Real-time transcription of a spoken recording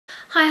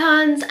Hi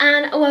Hans,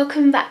 and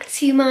welcome back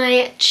to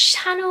my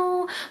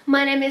channel.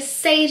 My name is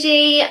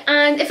Sadie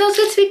and it feels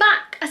good to be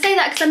back. I say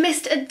that because I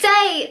missed a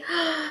day.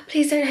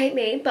 Please don't hate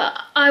me, but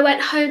I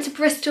went home to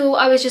Bristol.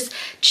 I was just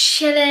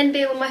chilling,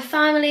 being with my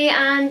family,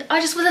 and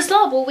I just was a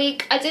slob all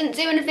week. I didn't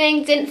do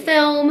anything, didn't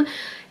film.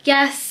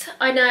 Yes,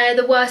 I know,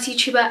 the worst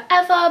YouTuber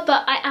ever,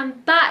 but I am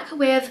back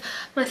with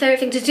my favourite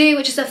thing to do,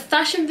 which is a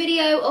fashion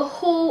video, a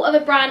haul of a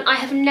brand I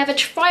have never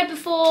tried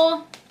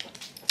before.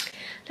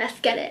 Let's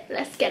get it,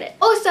 let's get it.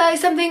 Also,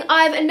 something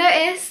I've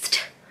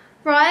noticed,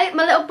 right?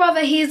 My little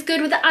brother, he is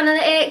good with the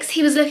analytics.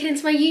 He was looking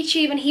into my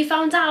YouTube and he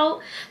found out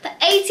that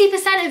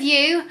 80% of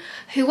you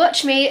who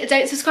watch me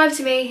don't subscribe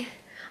to me.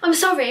 I'm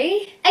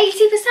sorry,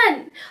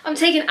 80%. I'm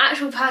taking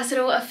actual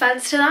personal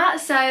offence to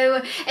that, so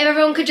if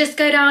everyone could just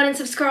go down and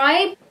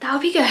subscribe, that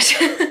would be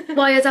good.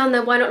 While you're down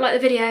there, why not like the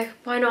video?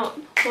 Why not?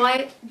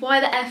 Why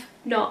the F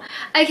not?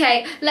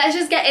 Okay, let's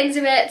just get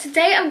into it.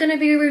 Today I'm going to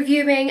be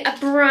reviewing a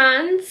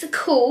brand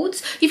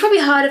called, you've probably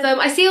heard of them,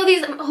 I see all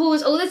these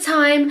hauls all the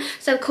time,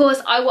 so of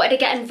course I wanted to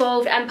get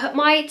involved and put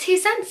my 2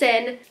 cents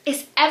in.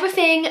 It's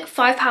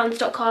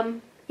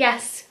everything5pounds.com.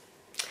 Yes,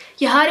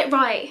 you heard it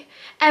right.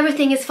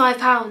 Everything is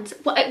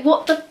 £5.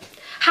 What the,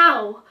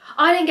 how?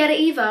 I didn't get it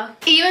either.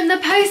 Even the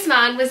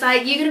postman was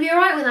like, you're gonna be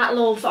alright with that,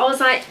 love. I was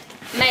like,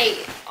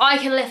 mate, I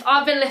can lift,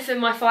 I've been lifting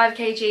my 5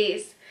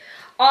 kgs.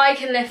 I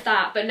can lift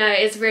that, but no,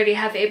 it's really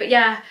heavy. But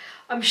yeah,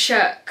 I'm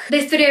shook.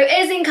 This video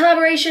is in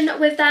collaboration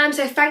with them,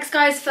 so thanks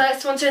guys for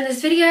sponsoring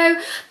this video.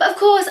 But of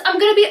course, I'm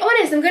gonna be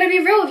honest, I'm gonna be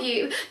real with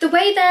you. The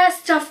way their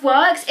stuff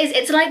works is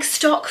it's like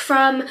stock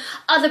from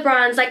other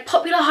brands, like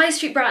popular high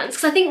street brands.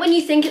 Because I think when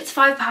you think it's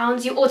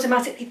 £5, you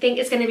automatically think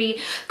it's gonna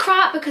be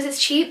crap because it's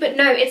cheap. But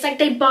no, it's like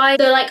they buy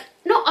the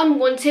not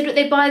unwanted, but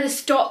they buy the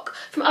stock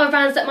from other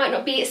brands that might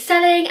not be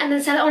selling and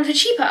then sell it on for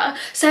cheaper.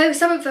 So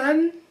some of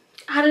them,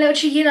 I had a little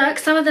cheeky look.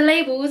 Some of the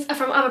labels are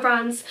from other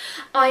brands,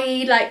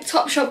 i.e. like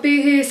Topshop,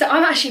 Boohoo, so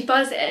I'm actually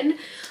buzzing.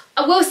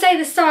 I will say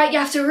the site, you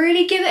have to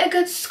really give it a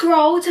good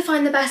scroll to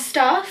find the best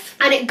stuff,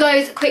 and it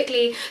goes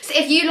quickly. So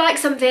if you like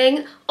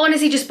something,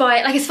 honestly just buy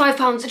it. Like, it's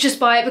 £5, just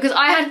buy it, because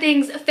I had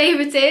things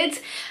favorited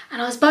and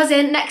I was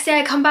buzzing. Next day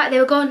I come back, they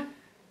were gone.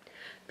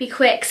 Be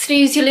quick,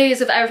 snooze you lose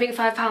with everything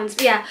 £5.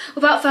 But yeah,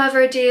 without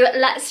further ado,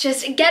 let's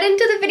just get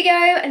into the video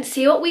and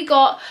see what we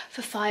got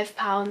for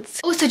 £5.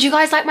 Also, do you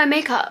guys like my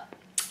makeup?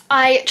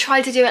 I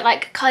tried to do it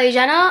like Kylie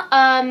Jenner.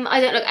 I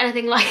don't look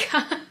anything like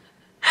her.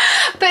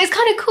 But it's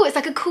kind of cool. It's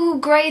like a cool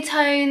grey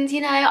tones,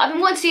 you know. I've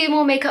been wanting to do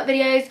more makeup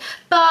videos,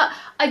 but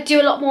I do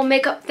a lot more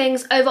makeup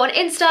things over on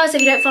Insta, so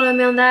if you don't follow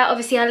me on there,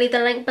 obviously I'll leave the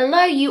link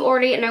below. You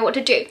already know what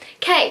to do.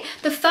 Okay,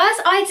 the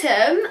first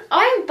item,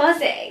 I'm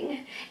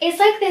buzzing. It's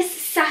like this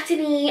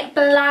satiny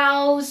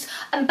blouse.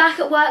 I'm back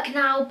at work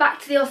now, back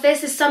to the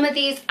office, so some of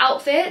these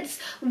outfits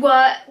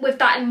were with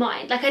that in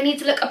mind. Like, I need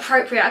to look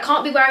appropriate. I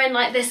can't be wearing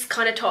like this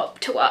kind of top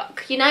to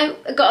work, you know?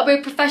 I gotta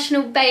be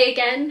professional bae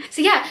again.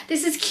 So yeah,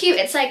 this is cute.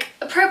 It's like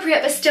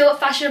appropriate but still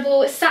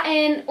fashionable. It's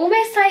satin,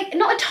 almost like,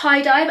 not a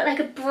tie-dye, but like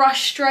a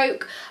brush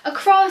stroke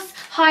across,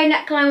 high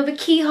neckline with a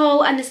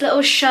keyhole and this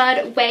little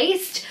shirred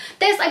waist.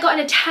 This I got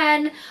in a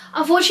 10.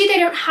 Unfortunately, they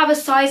don't have a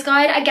size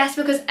guide, I guess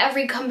because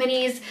every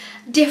company's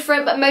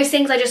different, but most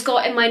things I just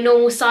got in my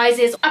normal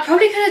sizes. I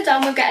probably could have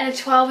done with getting a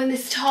 12 in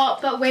this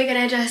top, but we're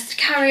gonna just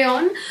carry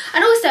on.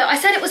 And also, I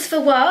said it was for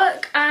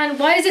work, and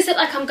why does this look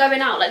like I'm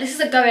going out? Like, this is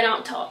a going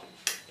out top.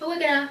 But we're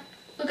gonna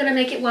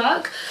make it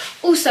work.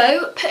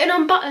 Also, putting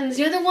on buttons,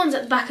 you know the ones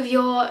at the back of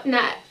your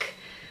neck?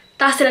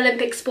 That's an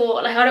Olympic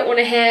sport. Like, I don't want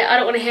to hear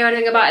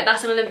anything about it.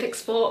 That's an Olympic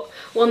sport,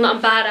 one that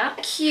I'm bad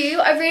at.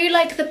 Cute. I really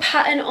like the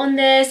pattern on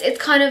this. It's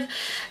kind of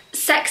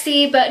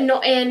sexy, but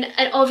not in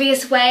an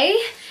obvious way.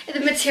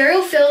 The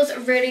material feels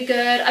really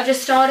good. I've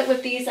just started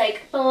with these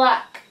like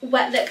black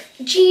wet look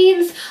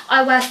jeans.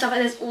 I wear stuff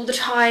like this all the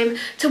time.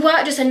 To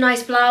work, just a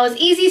nice blouse,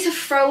 easy to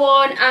throw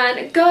on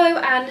and go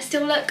and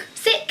still look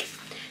sick.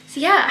 So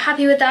yeah,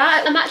 happy with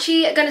that. I'm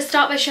actually going to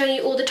start by showing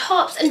you all the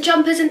tops and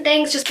jumpers and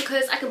things, just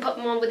because I can put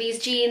them on with these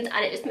jeans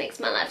and it just makes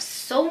my life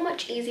so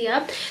much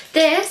easier.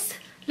 This,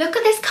 look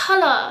at this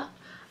colour.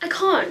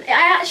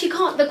 I actually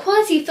can't. The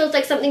quality feels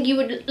like something you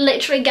would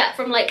literally get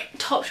from like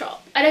Topshop.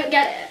 I don't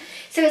get it.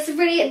 So it's a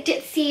really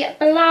ditzy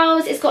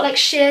blouse. It's got like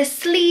sheer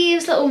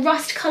sleeves, little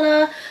rust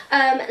colour,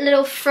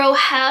 little frill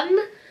hem,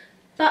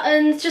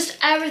 buttons, just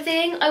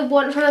everything I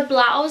want from a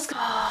blouse.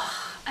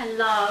 Oh, I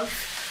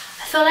love.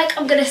 I feel like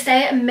I'm gonna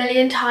say it a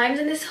million times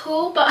in this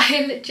haul, but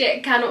I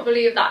legit cannot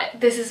believe that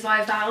this is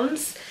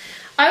 £5.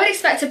 I would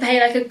expect to pay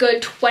like a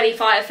good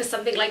 25 for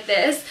something like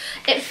this.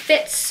 It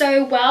fits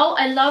so well.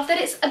 I love that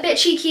it's a bit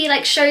cheeky,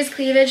 like shows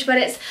cleavage, but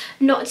it's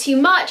not too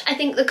much. I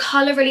think the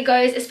colour really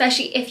goes,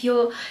 especially if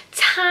you're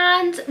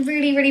tanned.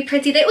 Really, really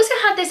pretty. They also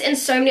had this in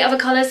so many other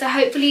colours, so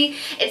hopefully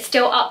it's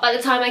still up by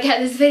the time I get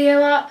this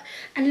video up.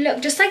 And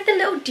look, just like the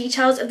little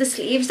details of the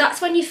sleeves,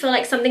 that's when you feel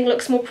like something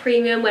looks more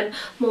premium, when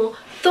more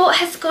thought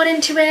has gone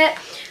into it.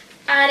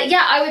 And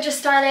yeah, I would just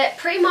style it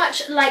pretty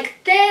much like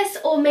this,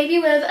 or maybe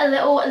with a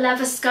little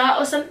leather skirt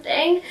or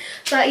something.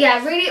 But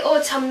yeah, really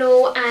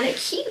autumnal and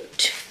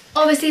cute.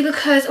 Obviously,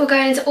 because we're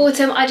going into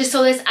autumn, I just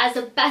saw this as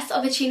the best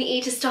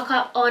opportunity to stock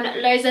up on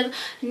loads of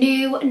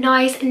new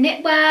nice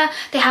knitwear.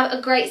 They have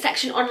a great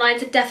section online,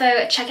 so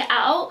defo check it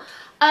out.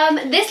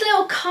 This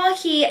little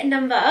khaki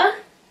number,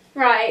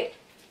 right,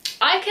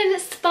 I can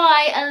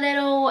spy a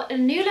little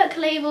New Look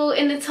label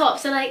in the top.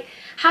 So like,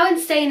 how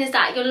insane is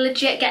that? You're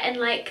legit getting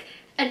like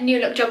a New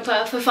Look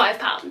jumper for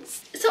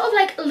 £5. Sort of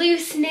like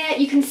loose knit,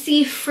 you can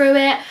see through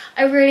it.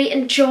 I really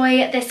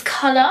enjoy this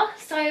colour,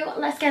 so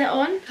let's get it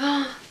on.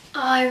 Oh,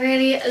 I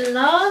really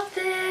love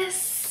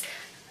this.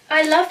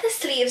 I love the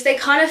sleeves, they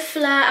kind of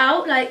flare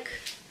out like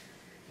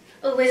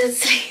a wizard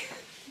sleeve.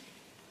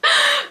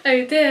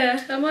 Oh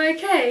dear, am I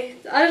okay?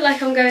 I look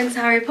like I'm going to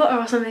Harry Potter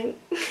or something.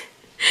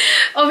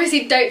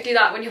 Obviously don't do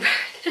that when you're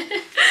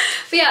pregnant.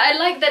 But yeah, I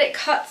like that it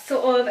cuts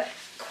sort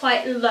of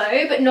quite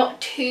low but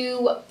not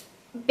too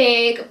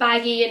big,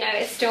 baggy, you know,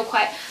 it's still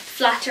quite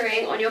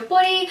flattering on your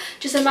body.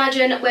 Just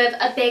imagine with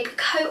a big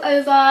coat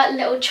over,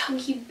 little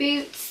chunky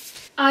boots.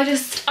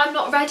 I'm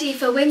not ready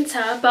for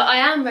winter, but I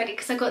am ready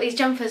because I got these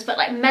jumpers, but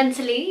like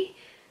mentally,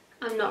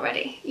 I'm not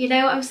ready. You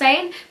know what I'm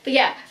saying? But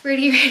yeah,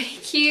 really, really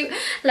cute.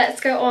 Let's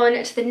go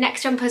on to the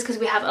next jumpers because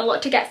we have a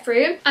lot to get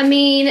through. I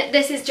mean,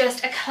 this is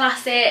just a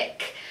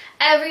classic.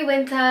 Every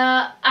winter,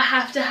 I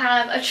have to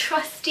have a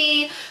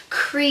trusty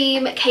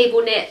cream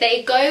cable knit.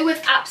 They go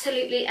with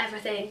absolutely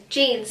everything.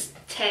 Jeans,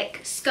 tick.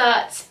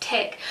 Skirts,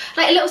 tick.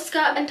 Like a little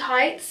skirt and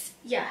tights,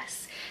 yes.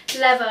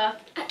 Leather,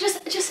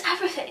 just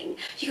everything.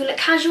 You can look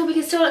casual, but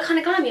you can still look kind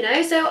of glam, you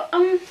know? So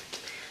I'm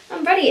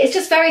ready. It's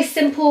just very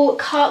simple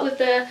cut with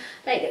the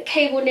like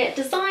cable knit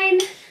design.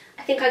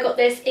 I think I got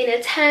this in a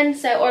 10,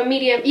 so, or a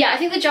medium. Yeah, I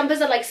think the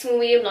jumpers are like small,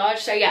 medium, large.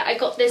 So yeah, I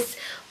got this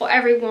for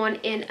everyone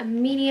in a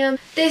medium.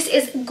 This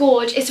is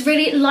gorgeous. It's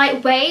really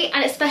lightweight,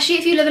 and especially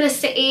if you live in a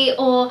city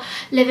or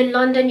live in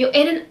London, you're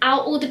in and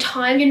out all the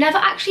time. You're never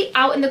actually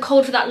out in the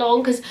cold for that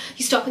long because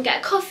you stop and get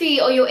a coffee,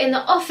 or you're in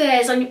the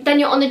office and then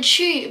you're on the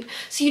tube.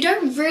 So you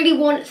don't really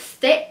want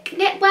thick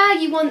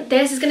knitwear. You want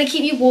this. It's going to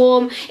keep you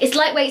warm. It's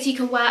lightweight, so you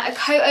can wear a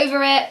coat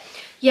over it.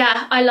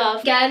 Yeah, I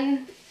love.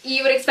 Again,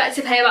 you would expect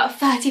to pay about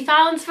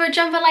 £30 for a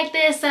jumper like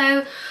this,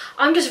 so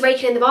I'm just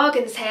raking in the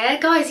bargains here.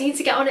 Guys, you need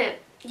to get on it.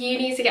 You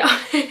need to get on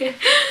it.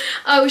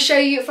 I will show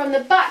you from the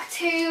back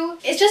too.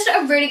 It's just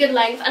a really good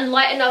length and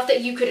light enough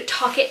that you could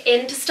tuck it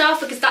into stuff,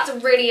 because that's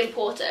really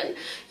important.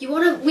 We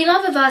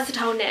love a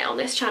versatile knit on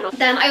this channel.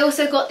 Then I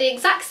also got the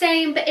exact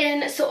same but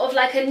in sort of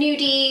like a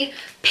nudie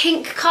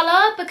pink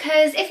colour,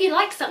 because if you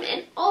like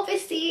something,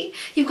 obviously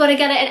you've got to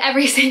get it in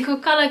every single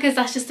colour, because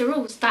that's just the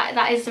rules.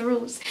 That is the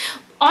rules.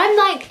 I'm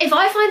like, if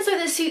I find something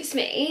that suits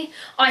me,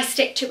 I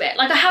stick to it.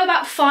 Like, I have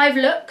about 5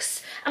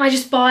 looks and I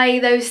just buy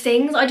those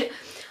things. I don't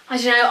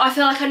know, I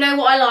feel like I know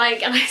what I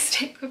like and I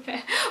stick with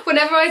it.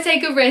 Whenever I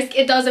take a risk,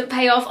 it doesn't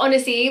pay off.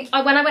 Honestly,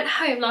 when I went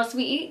home last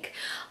week,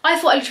 I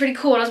thought it looked really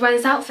cool and I was wearing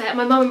this outfit, and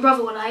my mum and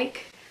brother were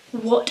like,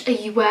 what are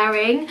you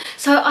wearing?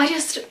 So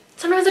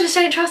sometimes I just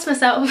don't trust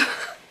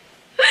myself.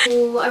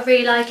 Ooh, I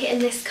really like it in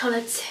this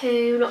colour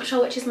too. Not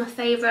sure which is my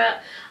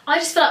favourite. I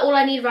just feel like all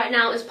I need right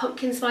now is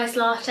pumpkin spice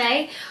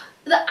latte.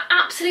 The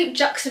absolute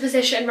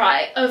juxtaposition,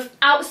 right, of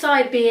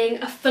outside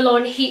being a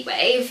full-on heat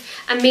wave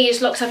and me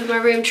just locked up in my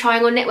room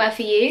trying on knitwear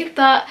for you,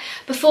 but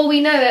before we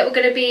know it, we're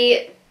going to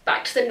be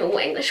back to the normal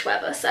English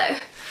weather, so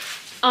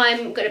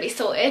I'm going to be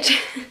sorted.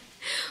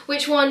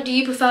 Which one do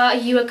you prefer? Are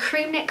you a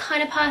cream knit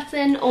kind of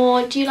person,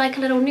 or do you like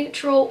a little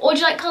neutral, or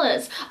do you like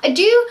colours? I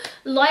do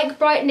like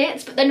bright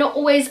knits, but they're not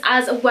always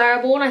as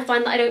wearable, and I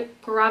find that I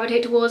don't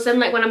gravitate towards them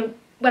like when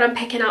I'm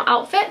picking out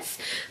outfits.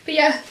 But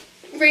yeah,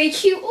 really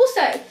cute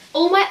also.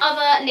 All my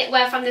other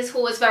knitwear from this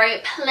haul was very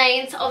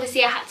plain, so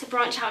obviously I had to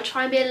branch out and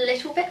try and be a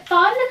little bit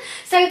fun.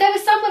 So there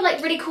was some with like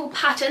really cool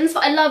patterns,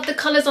 but I love the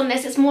colours on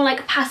this. It's more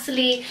like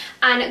pastel-y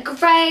and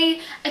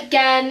grey.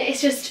 Again, it's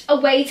just a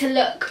way to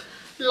look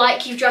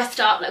like you've dressed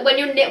up. Like when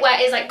your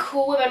knitwear is like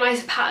cool with a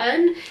nice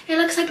pattern, it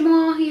looks like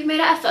more you've made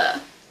an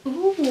effort.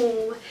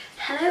 Ooh,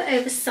 hello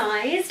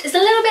oversized. It's a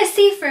little bit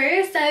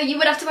see-through, so you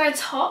would have to wear a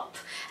top,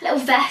 a little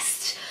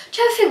vest.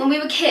 Do you ever think when we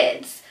were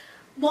kids,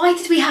 why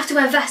did we have to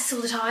wear vests all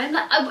the time?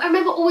 Like, I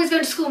remember always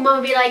going to school, mum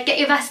would be like, get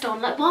your vest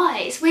on. Like, why?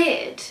 It's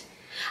weird.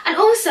 And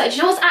also, do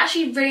you know what's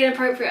actually really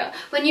inappropriate?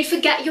 When you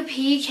forget your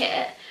PE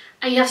kit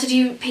and you have to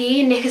do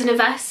PE in knickers and a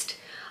vest.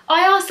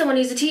 I asked someone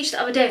who's a teacher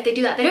the other day if they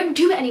do that. They don't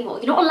do it anymore.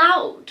 You're not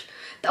allowed.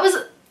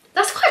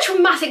 That's quite a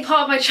traumatic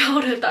part of my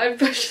childhood that I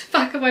pushed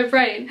back of my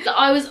brain. Like,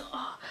 I was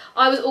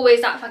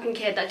always that fucking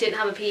kid that didn't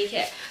have a PE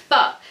kit.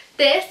 But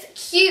this,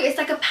 cute, it's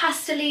like a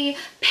pastel-y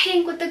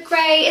pink with the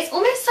grey. It's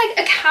almost like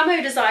a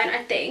camo design,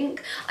 I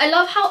think. I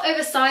love how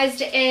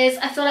oversized it is.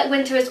 I feel like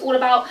winter is all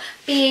about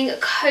being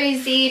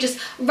cozy, just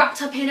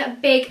wrapped up in a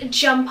big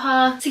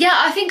jumper. So yeah,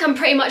 I think I'm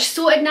pretty much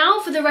sorted now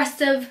for the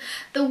rest of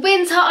the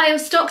winter. I am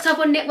stocked up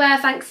on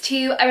knitwear thanks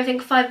to everything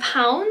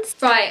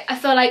 £5. Right, I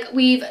feel like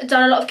we've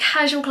done a lot of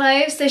casual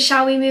clothes, so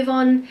shall we move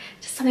on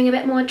to something a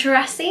bit more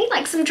dressy,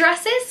 like some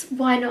dresses?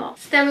 Why not?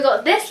 So then we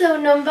got this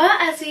little number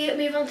as we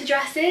move on to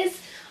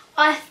dresses.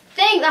 I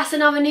think that's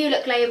another New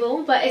Look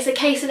label, but it's a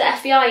case of the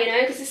FBI, you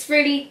know, because it's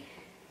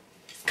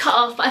cut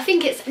off, but I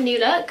think it's a new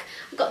look.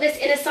 I've got this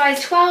in a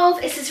size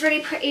 12. It's this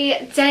really pretty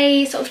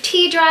day sort of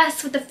tea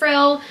dress with the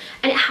frill,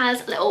 and it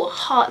has little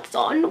hearts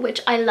on,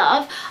 which I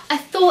love. I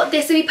thought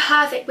this would be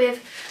perfect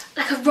with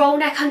like a roll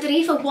neck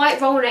underneath, a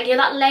white roll neck, you know,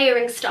 that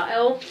layering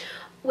style,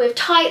 with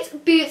tights,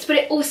 boots, but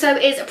it also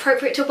is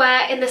appropriate to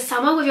wear in the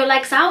summer with your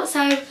legs out.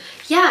 So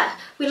yeah,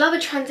 we love a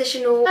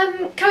transitional.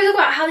 Can we talk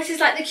about how this is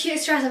like the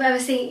cutest dress I've ever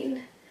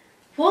seen?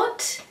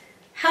 What?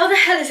 How the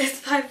hell is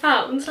this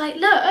 £5? Like,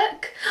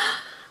 look,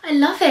 I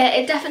love it.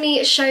 It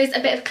definitely shows a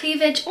bit of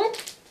cleavage. Oh,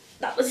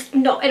 that was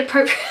not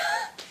inappropriate.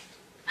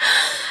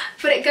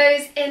 But it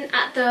goes in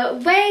at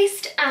the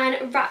waist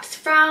and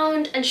wraps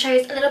round and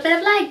shows a little bit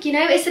of leg, you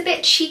know. It's a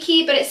bit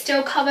cheeky, but it's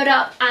still covered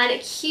up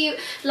and cute.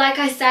 Like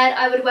I said,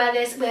 I would wear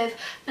this with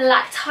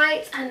black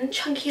tights and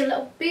chunky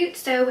little boots,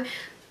 so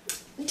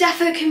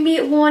defo can be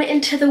worn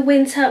into the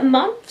winter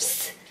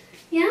months.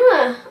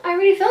 Yeah, I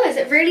really feel this.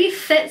 It really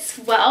fits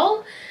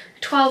well.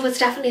 12 was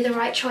definitely the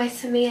right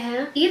choice for me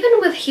here. Even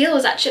with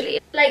heels, actually.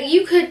 Like,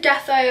 you could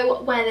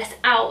defo wear this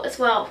out as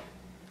well.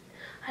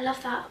 I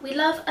love that. We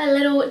love a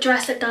little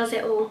dress that does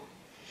it all.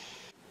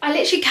 I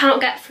literally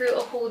cannot get through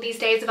a haul these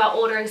days without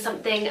ordering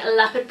something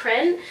leopard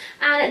print,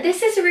 and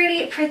this is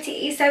really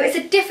pretty. So it's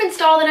a different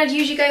style than I'd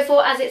usually go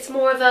for, as it's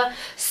more of a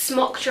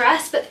smock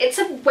dress, but it's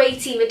a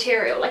weighty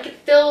material. Like, it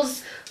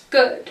feels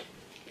good.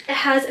 It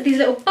has these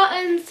little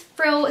buttons,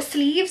 frill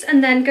sleeves,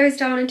 and then goes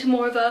down into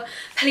more of a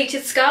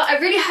pleated skirt. I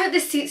really hope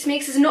this suits me,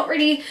 because it's not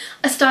really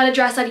a style of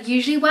dress I'd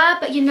usually wear,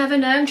 but you never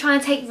know. I'm trying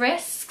to take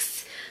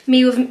risks.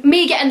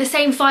 Me getting the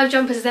same 5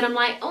 jumpers, and then I'm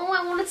like, oh,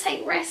 I want to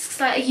take risks.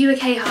 Like, are you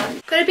okay,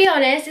 hun? Gotta be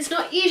honest, it's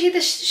not usually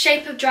the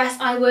shape of dress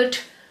I would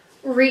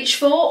reach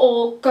for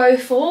or go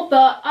for,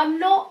 but I'm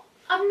not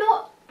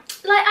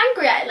like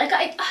angry at it. Like,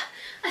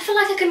 I feel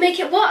like I can make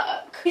it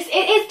work.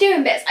 It is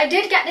doing bits. I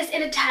did get this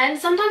in a 10.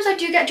 Sometimes I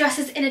do get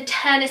dresses in a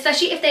 10,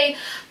 especially if they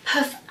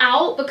puff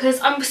out, because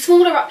I'm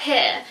smaller up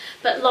here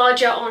but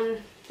larger on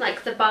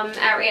like the bum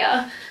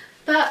area.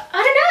 But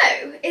I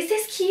don't know, is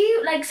this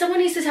cute? Like, someone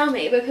needs to tell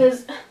me,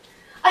 because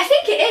I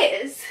think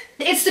it is.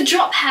 It's the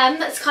drop hem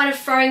that's kind of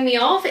throwing me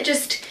off. It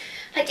just,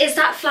 like, is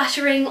that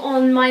flattering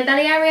on my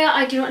belly area?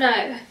 I do not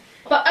know.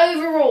 But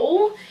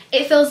overall,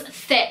 it feels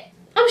thick.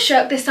 I'm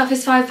shook this stuff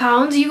is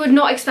 £5. You would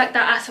not expect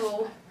that at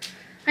all.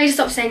 I need to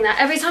stop saying that.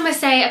 Every time I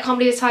say I can't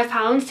believe it's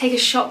 £5, take a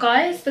shot,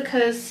 guys,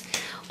 because,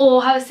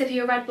 or have a sip of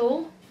your Red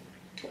Bull.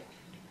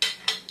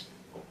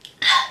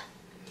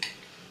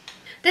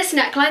 This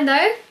neckline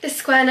though, this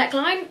square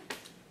neckline,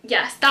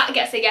 yes, that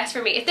gets a yes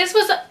from me. If this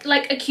was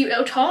like a cute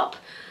little top,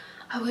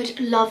 I would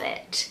love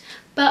it.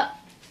 But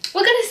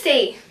we're gonna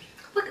see.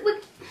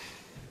 We're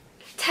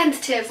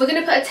tentative. We're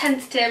gonna put a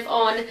tentative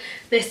on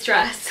this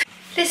dress.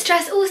 This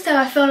dress also,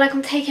 I feel like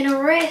I'm taking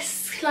a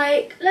risk.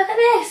 Like, look at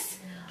this.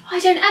 I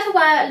don't ever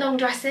wear long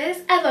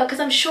dresses, ever, because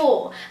I'm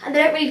short, and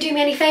they don't really do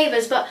me any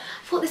favours, but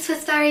I thought this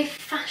was very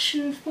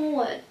fashion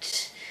forward.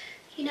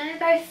 You know,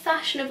 very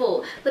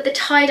fashionable with the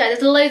tie-dye.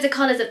 There's loads of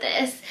colours of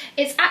this.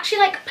 It's actually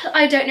like,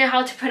 I don't know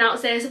how to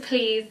pronounce this.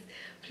 Please,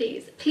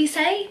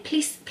 sir.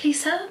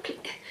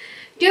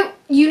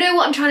 You know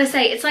what I'm trying to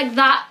say. It's like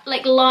that,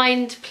 like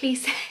lined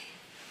plissé.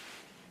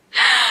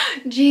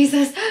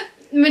 Jesus,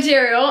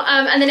 material.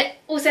 And then it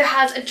also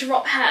has a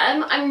drop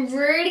hem. I'm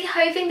really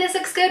hoping this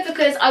looks good,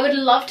 because I would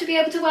love to be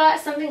able to wear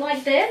something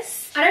like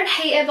this. I don't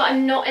hate it, but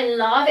I'm not in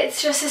love.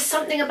 It's just there's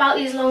something about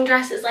these long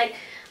dresses, like,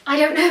 I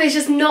don't know, it's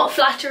just not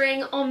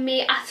flattering on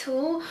me at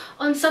all.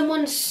 On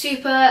someone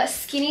super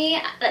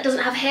skinny that doesn't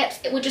have hips,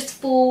 it would just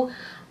fall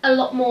a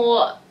lot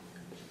more,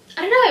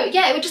 I don't know,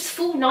 yeah, it would just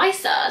fall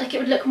nicer. Like, it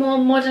would look more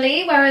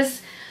modelly,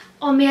 whereas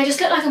on me I just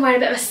look like I'm wearing a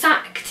bit of a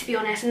sack, to be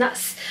honest, and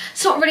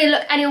it's not really a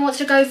look anyone wants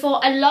to go for.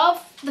 I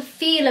love the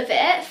feel of it.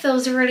 It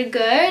feels really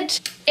good.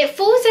 It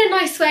falls in a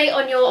nice way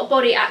on your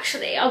body,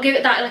 actually. I'll give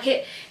it that. Like,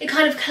 it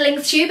kind of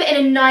clings to you, but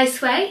in a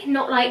nice way,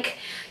 not like,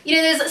 you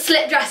know, there's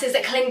slip dresses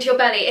that cling to your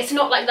belly. It's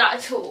not like that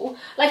at all.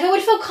 Like, I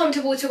would feel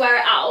comfortable to wear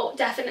it out,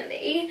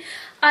 definitely.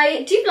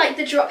 I do like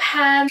the drop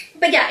hem,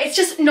 but yeah, it's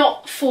just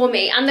not for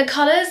me. And the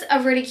colours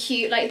are really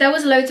cute. Like, there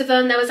was loads of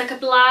them. There was like a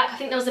black, I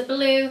think there was a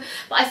blue,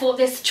 but I thought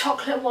this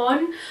chocolate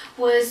one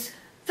was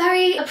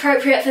very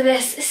appropriate for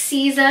this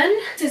season.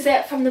 This is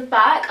it from the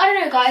back. I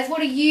don't know, guys, what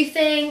do you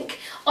think?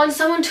 On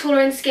someone taller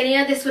and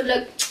skinnier, this would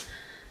look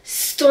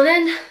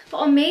stunning, but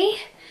on me,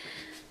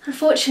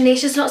 unfortunately,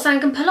 it's just not something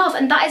I can pull off,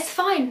 and that is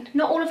fine.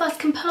 Not all of us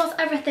can pull off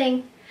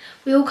everything.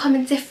 We all come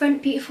in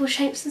different, beautiful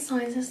shapes and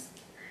sizes.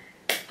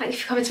 Thank you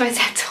for coming to my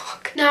TED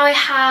Talk. Now I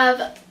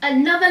have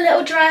another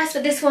little dress,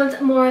 but this one's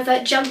more of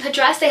a jumper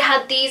dress. They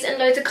had these in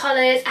loads of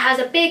colours. It has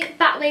a big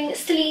batwing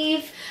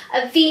sleeve,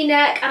 a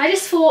V-neck, and I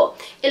just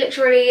thought it looked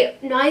really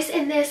nice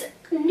in this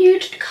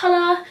nude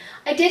colour.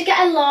 I did get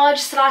a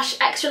large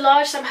 / extra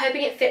large, so I'm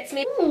hoping it fits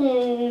me.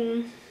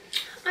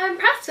 I'm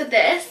impressed with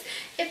this.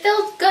 It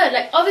feels good.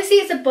 Like, obviously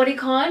it's a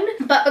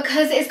bodycon, but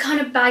because it's kind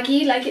of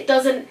baggy, like, it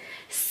doesn't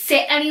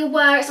sit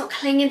anywhere, it's not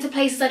clinging to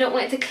places I don't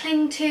want it to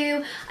cling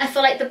to. I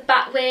feel like the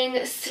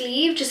batwing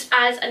sleeve just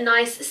adds a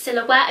nice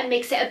silhouette and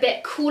makes it a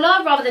bit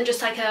cooler rather than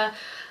just like a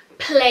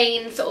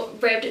plain sort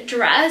of ribbed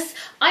dress,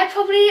 I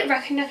probably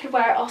reckon I could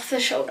wear it off the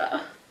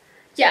shoulder.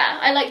 Yeah,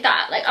 I like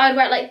that. Like, I'd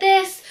wear it like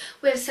this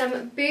with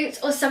some boots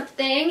or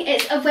something.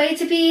 It's a way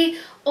to be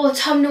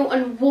autumnal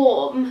and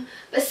warm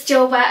but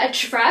still wear a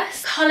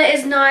dress. Colour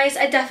is nice.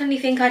 I definitely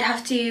think I'd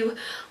have to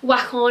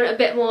whack on a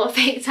bit more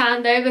fake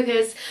tan though,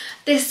 because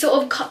this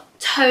sort of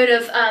tone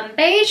of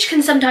beige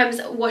can sometimes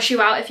wash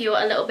you out if you're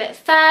a little bit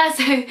fair.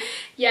 So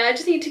yeah, I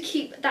just need to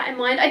keep that in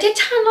mind. I did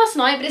tan last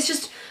night, but it's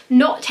just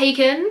not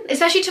taken,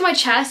 especially to my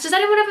chest. Does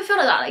anyone ever feel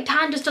like that? Like,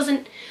 tan just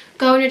doesn't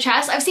go on your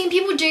chest. I've seen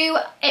people do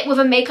it with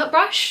a makeup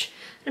brush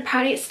and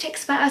apparently it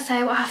sticks better,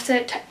 so I'll have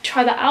to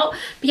try that out.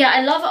 But yeah,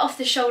 I love it off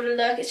the shoulder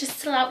look. It's just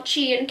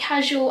slouchy and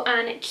casual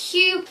and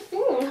cute.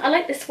 I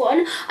like this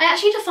one. I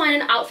actually need to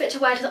find an outfit to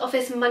wear to the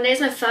office. Monday is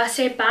my first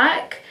day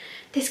back.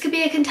 This could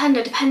be a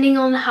contender depending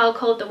on how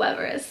cold the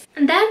weather is.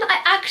 And then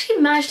I actually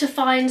managed to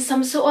find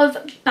some sort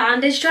of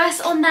bandage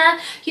dress on there.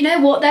 You know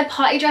what, their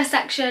party dress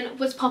section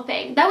was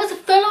popping. There was a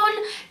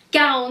full-on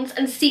gowns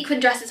and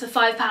sequin dresses for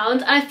 £5,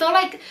 and I feel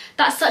like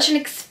that's such an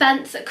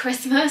expense at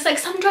Christmas. Like,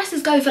 some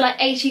dresses go for like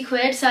 80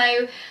 quid,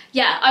 so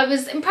yeah, I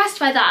was impressed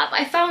by that.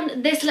 But I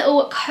found this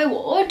little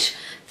cord.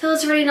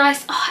 Feels really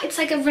nice. Oh, it's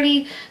like a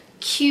really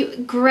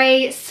cute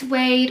grey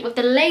suede with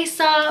the lace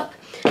up,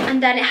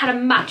 and then it had a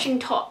matching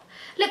top.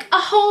 Look, a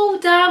whole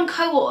damn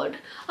cord.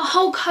 A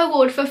whole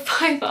cord for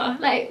 £5.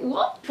 Like,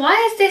 what?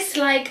 Why is this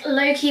like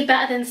low-key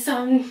better than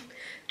some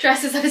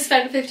dresses I've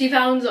spent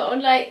 £50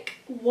 on? Like,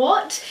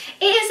 what?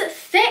 It is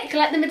thick,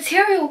 like the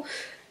material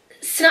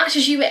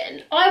snatches you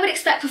in. I would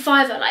expect for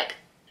 £5, like,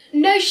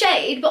 no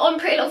shade, but on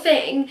Pretty Little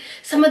Thing,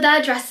 some of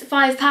their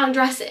 £5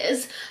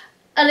 dresses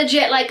are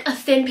legit like a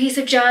thin piece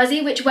of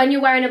jersey, which when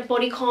you're wearing a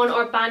bodycon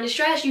or a bandage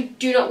dress, you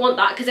do not want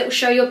that because it will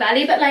show your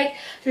belly. But like,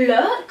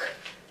 look,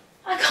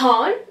 I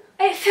can't.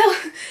 I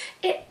feel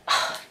it,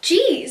 oh,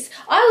 geez.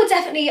 I would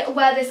definitely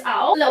wear this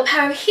out. A little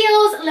pair of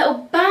heels, a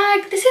little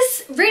bag. This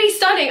is really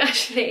stunning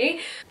actually.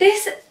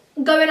 This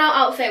going out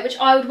outfit, which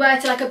I would wear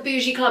to like a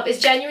bougie club, is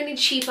genuinely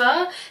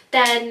cheaper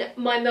than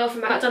my meal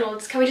from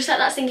McDonald's. Can we just let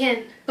that sink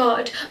in?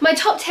 God. My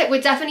top tip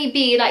would definitely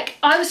be, like,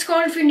 I was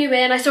scrolling through New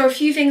In, I saw a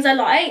few things I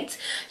liked.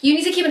 You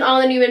need to keep an eye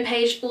on the New In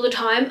page all the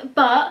time,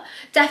 but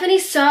definitely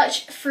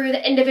search through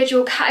the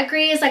individual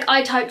categories. Like,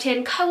 I typed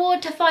in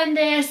cord to find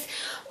this,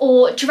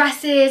 or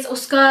dresses or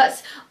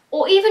skirts,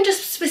 or even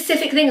just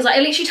specific things. Like, I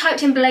literally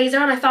typed in blazer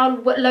and I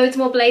found loads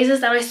more blazers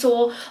than I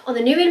saw on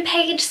the New In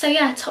page. So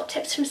yeah, top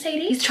tips from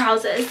Sadie. These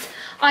trousers,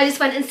 I just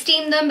went and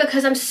steamed them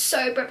because I'm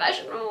so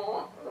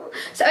professional.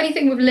 So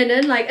anything with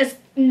linen, like as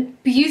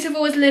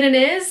beautiful as linen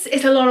is,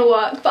 it's a lot of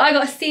work. But I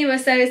got a steamer,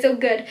 so it's still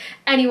good.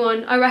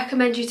 Anyone, I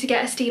recommend you to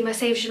get a steamer,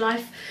 saves your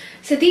life.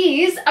 So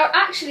these are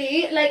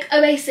actually like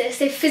Oasis.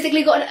 They've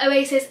physically got an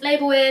Oasis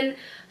label in,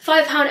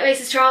 £5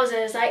 Oasis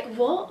trousers. Like,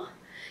 what?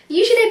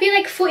 Usually they'd be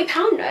like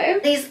 £40, no?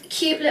 These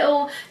cute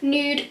little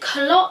nude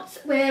culottes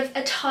with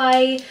a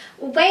tie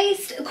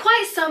waist.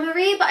 Quite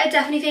summery, but I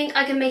definitely think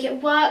I can make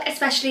it work,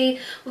 especially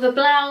with a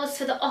blouse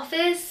for the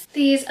office.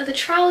 These are the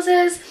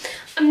trousers.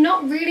 I'm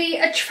not really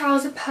a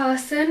trouser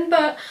person,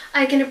 but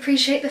I can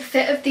appreciate the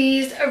fit of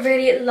these are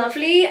really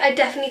lovely. I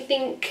definitely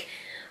think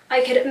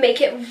I could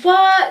make it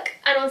work,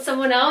 and on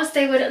someone else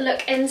they would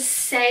look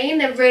insane.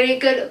 They're really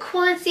good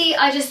quality.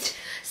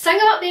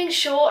 Something about being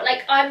short,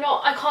 like I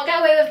can't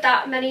get away with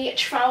that many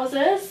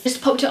trousers. Just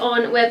popped it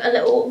on with a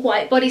little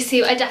white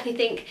bodysuit. I definitely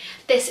think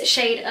this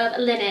shade of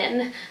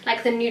linen,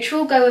 like the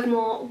neutral, go with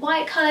more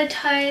white coloured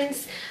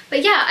tones.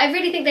 But yeah, I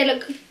really think they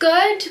look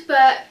good,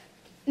 but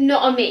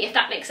not on me, if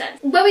that makes sense.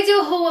 When we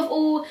do a haul of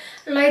all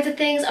loads of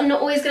things, I'm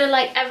not always gonna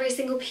like every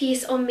single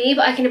piece on me,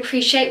 but I can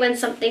appreciate when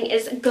something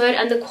is good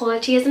and the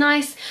quality is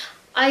nice.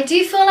 I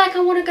do feel like I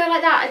want to go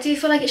like that. I do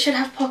feel like it should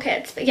have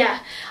pockets. But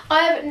yeah,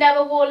 I've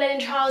never worn linen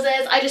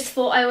trousers. I just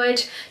thought I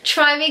would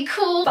try and be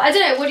cool. But I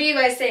don't know, what do you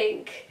guys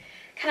think?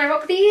 Can I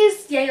rock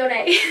these? Yay or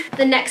nay?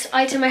 The next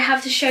item I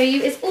have to show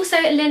you is also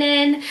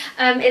linen,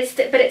 but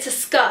it's a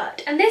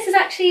skirt. And this is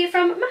actually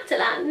from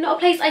Matalan. Not a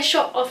place I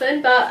shop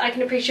often, but I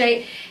can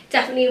appreciate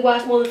definitely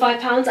worth more than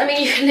 £5. I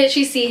mean, you can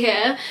literally see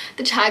here,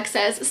 the tag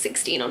says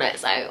 16 on it,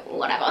 so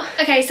whatever.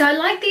 Okay, so I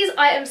like these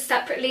items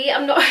separately.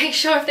 I'm not really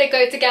sure if they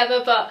go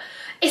together, but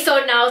it's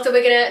on now, so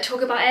we're gonna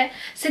talk about it.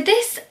 So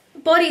this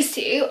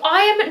bodysuit,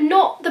 I am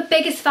not the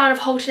biggest fan of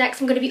halter necks,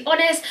 I'm gonna be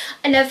honest.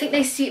 I never think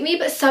they suit me,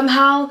 but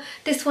somehow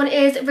this one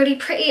is really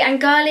pretty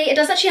and girly. It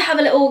does actually have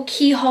a little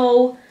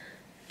keyhole,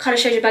 kind of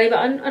shows your belly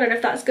button. I don't know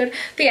if that's good,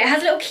 but yeah, it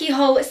has a little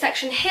keyhole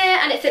section here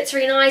and it fits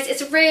really nice.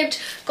 It's ribbed,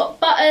 got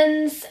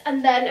buttons,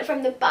 and then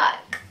from the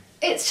back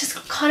it's just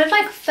kind of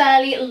like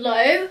fairly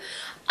low.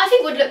 I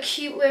think would look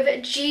cute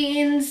with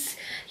jeans.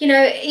 You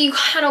know, you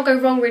cannot go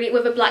wrong really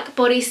with a black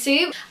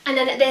bodysuit. And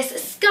then this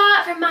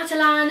skirt from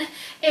Matalan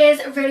is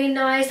really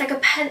nice, like a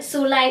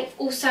pencil length,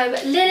 also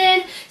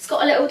linen. It's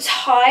got a little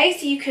tie,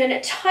 so you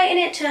can tighten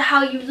it to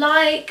how you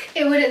like.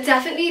 It would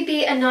definitely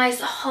be a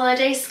nice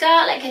holiday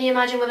skirt. Like, can you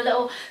imagine with a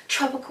little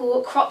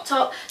tropical crop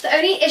top? The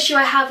only issue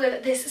I have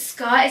with this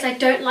skirt is I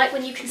don't like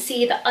when you can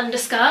see the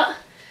underskirt.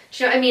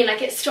 Do you know what I mean?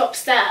 Like, it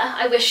stops there.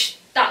 I wish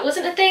that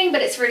wasn't a thing,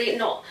 but it's really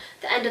not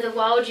the end of the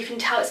world. You can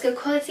tell it's good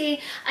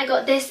quality. I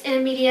got this in a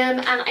medium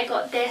and I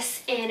got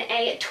this in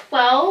a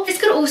 12. This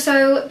could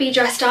also be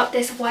dressed up,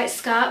 this white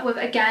skirt, with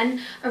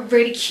again a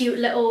really cute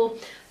little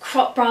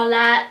crop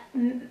bralette,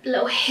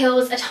 little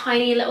heels, a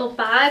tiny little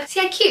bag.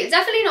 So yeah, cute.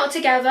 Definitely not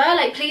together.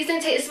 Like, please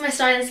don't take this as my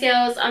styling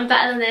skills. I'm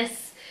better than this.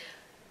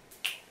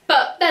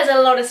 But there's a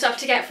lot of stuff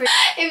to get through.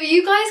 If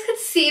you guys could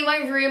see my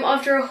room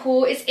after a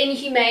haul, it's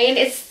inhumane.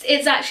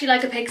 It's actually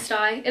like a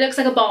pigsty. It looks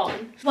like a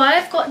barn. While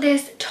I've got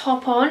this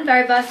top on,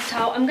 very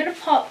versatile, I'm gonna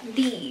pop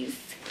these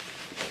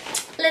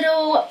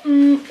little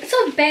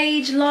sort of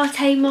beige,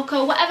 latte,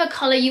 mocha, whatever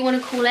colour you want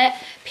to call it,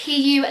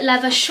 PU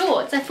leather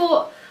shorts. I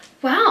thought,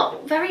 wow,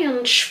 very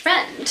on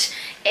trend.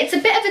 It's a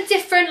bit of a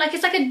different, like,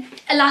 it's like an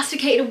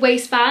elasticated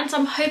waistband, so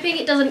I'm hoping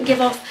it doesn't give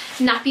off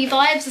nappy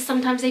vibes, as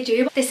sometimes they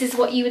do. This is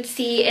what you would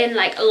see in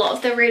like a lot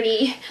of the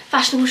really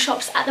fashionable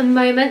shops at the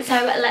moment, so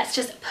let's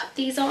just put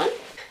these on.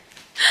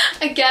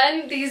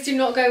 Again, these do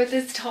not go with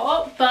this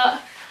top,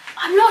 but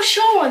I'm not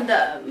sure on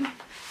them.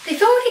 They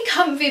feel really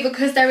comfy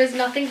because there is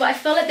nothing, but I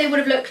feel like they would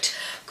have looked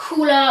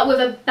cooler with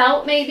a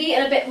belt maybe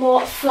and a bit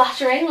more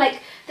flattering. Like,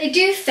 they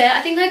do fit.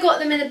 I think I got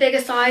them in a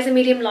bigger size, a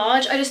medium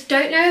large. I just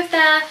don't know if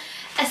they're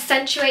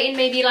accentuating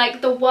maybe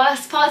like the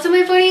worst parts of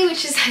my body,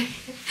 which is like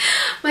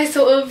my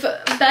sort of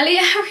belly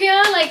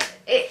area. Like,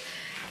 is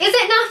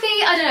it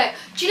nappy? I don't know.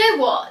 Do you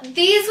know what?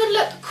 These would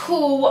look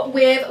cool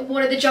with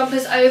one of the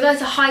jumpers over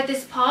to hide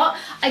this part.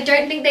 I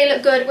don't think they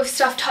look good with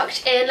stuff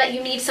tucked in. Like,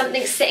 you need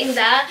something sitting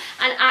there.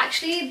 And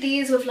actually,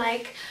 these with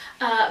like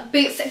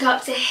boots that go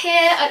up to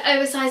here, an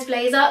oversized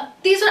blazer,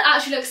 these would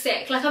actually look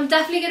sick. Like, I'm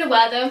definitely gonna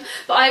wear them,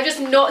 but I've just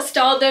not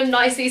styled them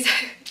nicely, so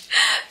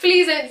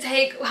please don't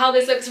take how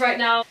this looks right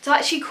now. To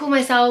actually call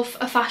myself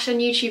a fashion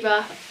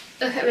YouTuber,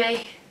 look at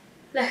me,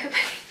 look at me.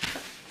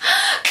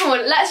 Come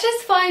on, let's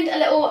just find a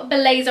little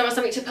blazer or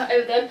something to put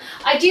over them.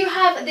 I do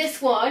have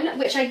this one,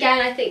 which again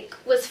I think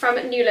was from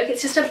New Look.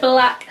 It's just a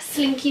black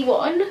slinky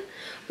one.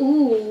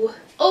 Ooh.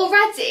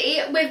 Already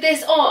with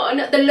this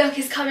on, the look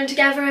is coming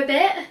together a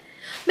bit.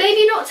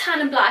 Maybe not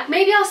tan and black.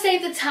 Maybe I'll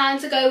save the tan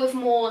to go with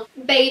more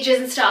beiges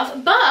and stuff.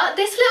 But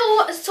this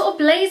little sort of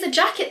blazer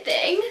jacket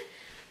thing,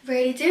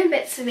 really doing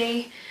bits for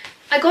me.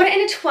 I got it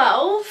in a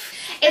 12.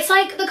 It's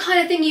like the kind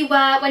of thing you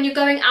wear when you're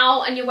going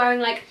out and you're wearing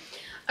like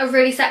a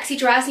really sexy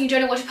dress and you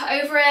don't know what to put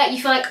over it.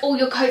 You feel like all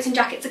your coats and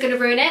jackets are going to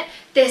ruin it.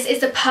 This is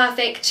the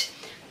perfect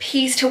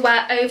piece to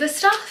wear over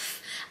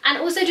stuff. And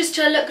also just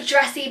to look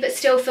dressy but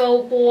still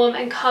feel warm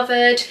and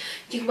covered.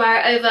 You can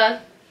wear it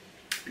over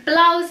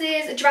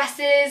blouses,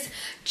 dresses,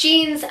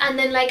 jeans, and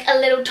then like a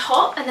little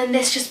top, and then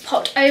this just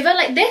popped over.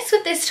 Like this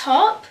with this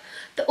top,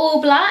 the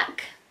all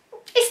black,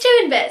 it's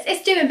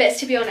doing bits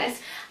to be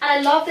honest. And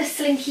I love the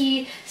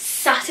slinky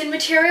satin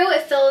material.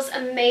 It feels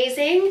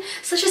amazing.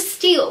 Such a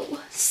steal for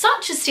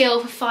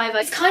 £5.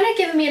 It's kind of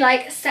giving me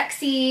like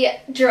sexy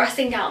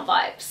dressing gown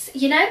vibes,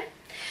 you know,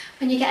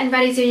 when you're getting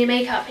ready doing your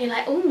makeup and you're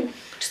like, oh,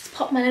 just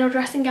pop my little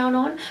dressing gown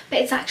on, but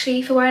it's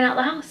actually for wearing out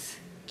the house.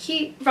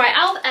 Cute. Right,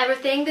 out of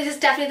everything, this is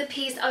definitely the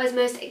piece I was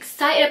most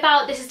excited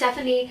about. This is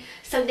definitely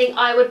something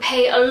I would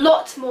pay a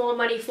lot more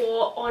money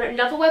for on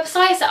another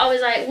website, so I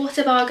was like, what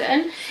a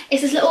bargain.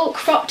 It's this little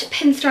cropped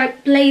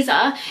pinstripe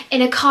blazer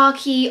in a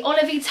khaki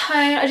olivey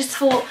tone. I just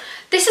thought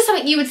this is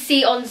something you would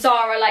see on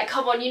Zara, like,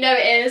 come on, you know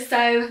it is.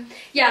 So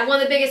yeah,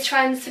 one of the biggest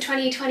trends for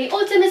 2020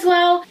 autumn as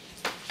well.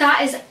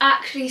 That is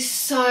actually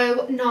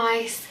so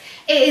nice.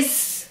 It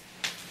is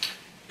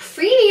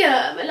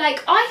premium.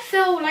 Like, I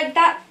feel like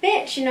that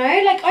bitch, you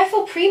know, like I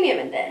feel premium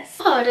in this.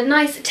 Oh, a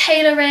nice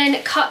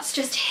tailoring, cuts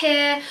just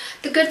here.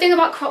 The good thing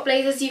about crop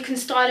blazers, you can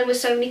style them with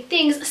so many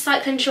things.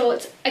 Cycling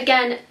shorts,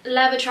 again,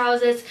 leather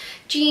trousers,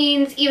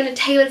 jeans, even a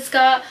tailored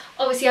skirt.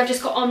 Obviously I've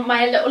just got on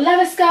my little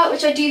leather skirt,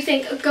 which I do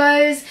think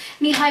goes,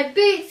 knee-high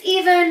boots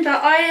even,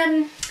 but I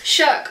am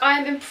shook. I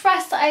am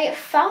impressed that I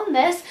found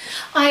this.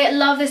 I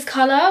love this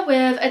colour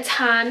with a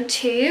tan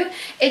too.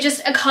 It's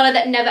just a colour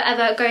that never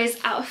ever goes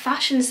out of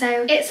fashion,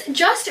 so it's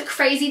just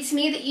crazy to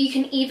me that you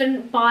can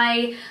even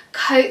buy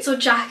coats or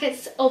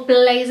jackets or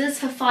blazers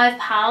for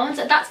 £5.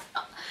 That's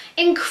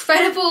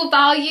incredible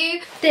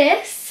value.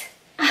 This,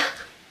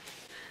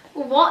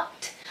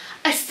 what?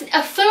 A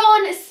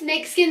full-on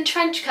snakeskin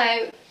trench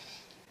coat.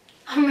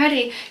 I'm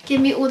ready. Give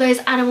me all those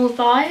animal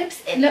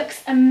vibes. It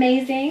looks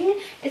amazing.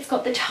 It's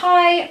got the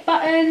tie,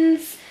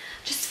 buttons.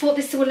 Just thought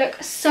this would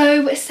look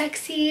so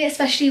sexy,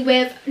 especially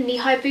with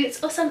knee-high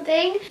boots or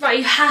something. Right,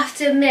 you have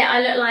to admit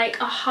I look like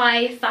a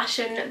high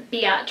fashion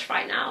biatch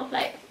right now.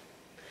 Like,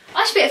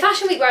 I should be at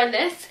Fashion Week wearing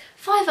this.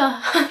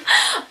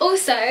 £5.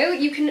 Also,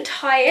 you can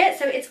tie it,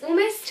 so it's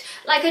almost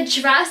like a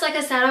dress. Like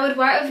I said, I would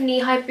wear it with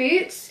knee-high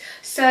boots.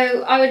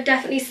 So I would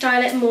definitely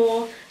style it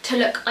more to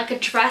look like a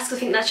dress, because I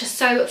think that's just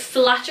so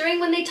flattering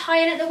when they tie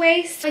in at the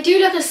waist. I do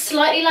look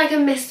slightly like a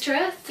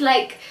mistress,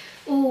 like,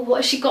 oh, what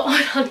has she got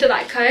on under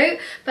that coat?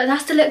 But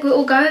that's the look we're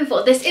all going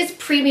for. This is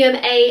premium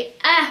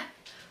AF.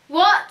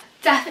 What?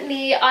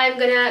 Definitely I'm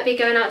gonna be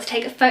going out to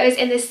take photos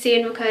in this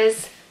soon,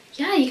 because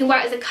yeah, you can wear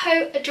it as a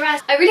coat, a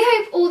dress. I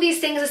really hope all these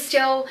things are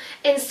still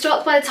in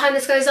stock by the time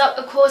this goes up.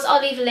 Of course,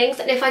 I'll leave links,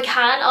 and if I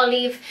can, I'll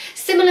leave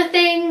similar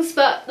things,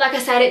 but like I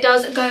said, it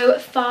does go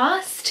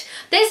fast.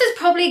 This is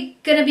probably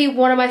gonna be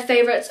one of my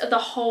favorites of the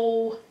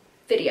whole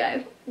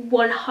video,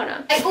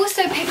 100. I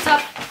also picked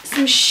up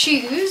some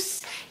shoes.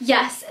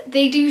 Yes,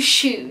 they do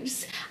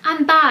shoes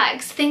and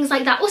bags, things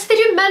like that. Also, they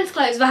do men's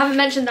clothes, but I haven't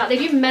mentioned that. They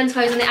do men's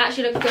clothes and they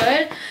actually look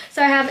good.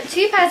 So I have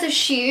 2 pairs of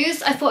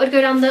shoes. I thought I'd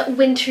go down the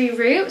wintry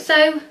route.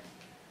 So,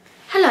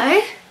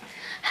 hello.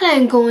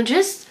 Hello,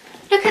 gorgeous.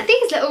 Look at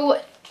these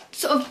little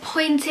sort of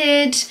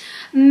pointed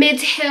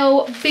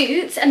mid-heel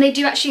boots, and they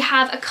do actually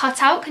have a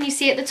cutout. Can you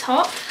see at the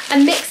top? A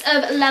mix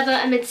of leather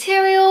and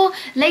material,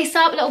 lace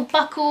up, little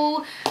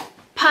buckle,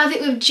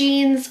 perfect with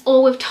jeans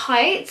or with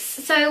tights.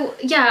 So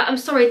yeah, I'm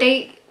sorry,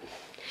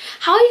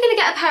 how are you gonna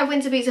get a pair of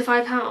winter boots for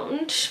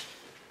 £5?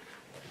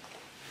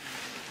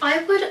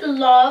 I would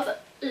love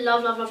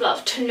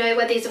to know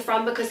where these are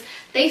from, because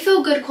they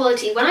feel good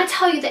quality. When I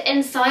tell you the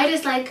inside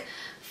is like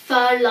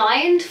fur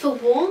lined for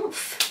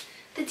warmth,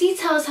 the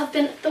details have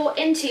been thought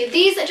into.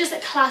 These are just a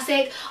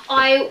classic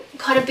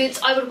kind of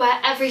boots I would wear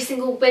every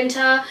single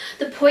winter.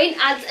 The point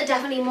adds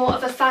definitely more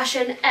of a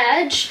fashion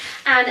edge,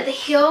 and the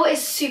heel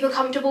is super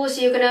comfortable, so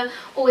you're gonna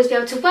always be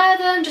able to wear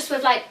them just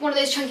with like one of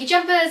those chunky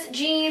jumpers,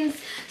 jeans.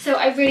 So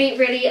I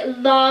really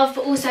love,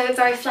 but also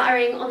very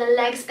flattering on the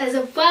legs as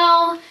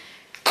well.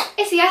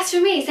 It's a yes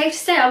for me, safe to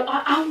say.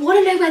 I want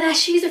to know where their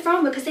shoes are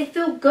from because they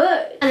feel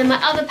good. And then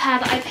my other pair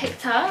that I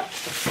picked up,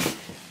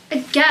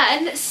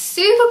 again,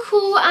 super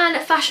cool and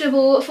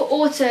fashionable for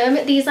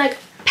autumn. These like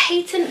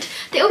patent,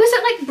 they almost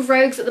look like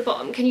brogues at the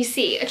bottom. Can you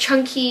see? A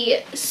chunky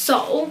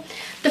sole.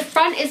 The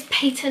front is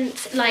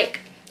patent like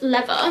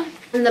leather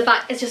and the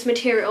back is just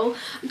material.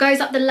 Goes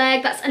up the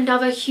leg. That's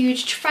another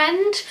huge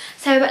trend.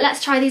 So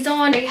let's try these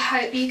on. I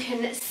hope you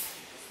can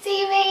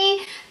see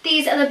me.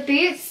 These are the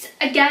boots.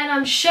 Again,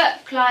 I'm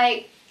shook.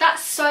 Like,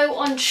 that's so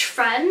on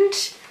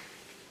trend.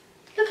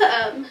 Look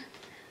at them.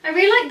 I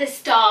really like this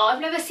style.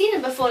 I've never seen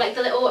them before, like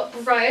the little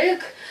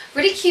brogue.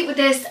 Really cute with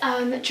this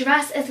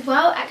dress as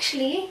well,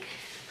 actually.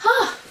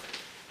 Oh,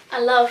 I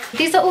love.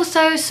 These are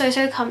also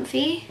so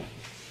comfy.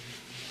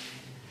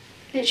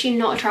 Literally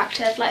not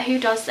attractive. Like, who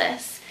does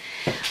this?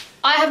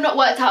 I have not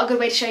worked out a good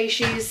way to show you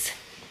shoes.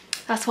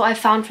 That's what I've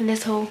found from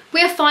this haul.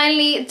 We are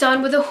finally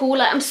done with the haul.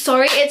 Like, I'm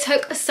sorry it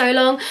took so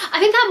long. I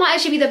think that might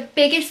actually be the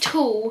biggest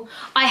haul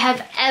I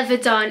have ever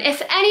done.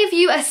 If any of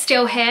you are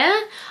still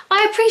here,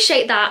 I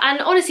appreciate that,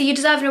 and honestly, you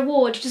deserve an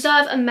award, you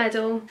deserve a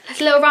medal.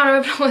 There's a little round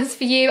of applause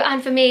for you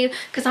and for me,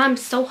 because I'm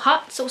so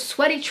hot, so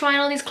sweaty trying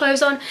all these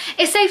clothes on.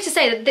 It's safe to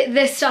say that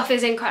this stuff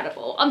is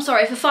incredible. I'm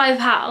sorry, for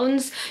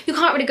 £5, you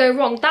can't really go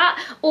wrong.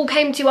 That all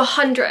came to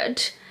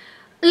 100.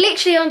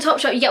 Literally on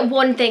Topshop you get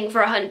one thing for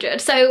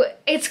 100, so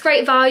it's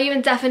great value.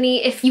 And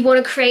definitely if you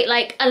want to create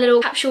like a little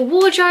capsule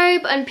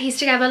wardrobe and piece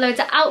together loads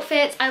of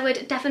outfits, I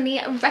would definitely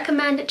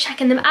recommend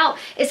checking them out.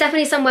 It's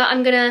definitely somewhere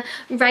I'm gonna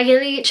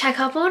regularly check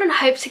up on and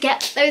hope to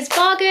get those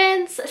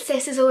bargains.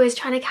 Sis is always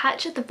trying to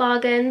catch the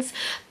bargains.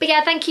 But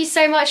yeah, thank you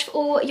so much for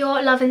all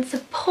your love and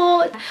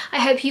support. I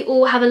hope you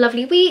all have a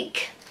lovely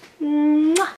week. Mwah.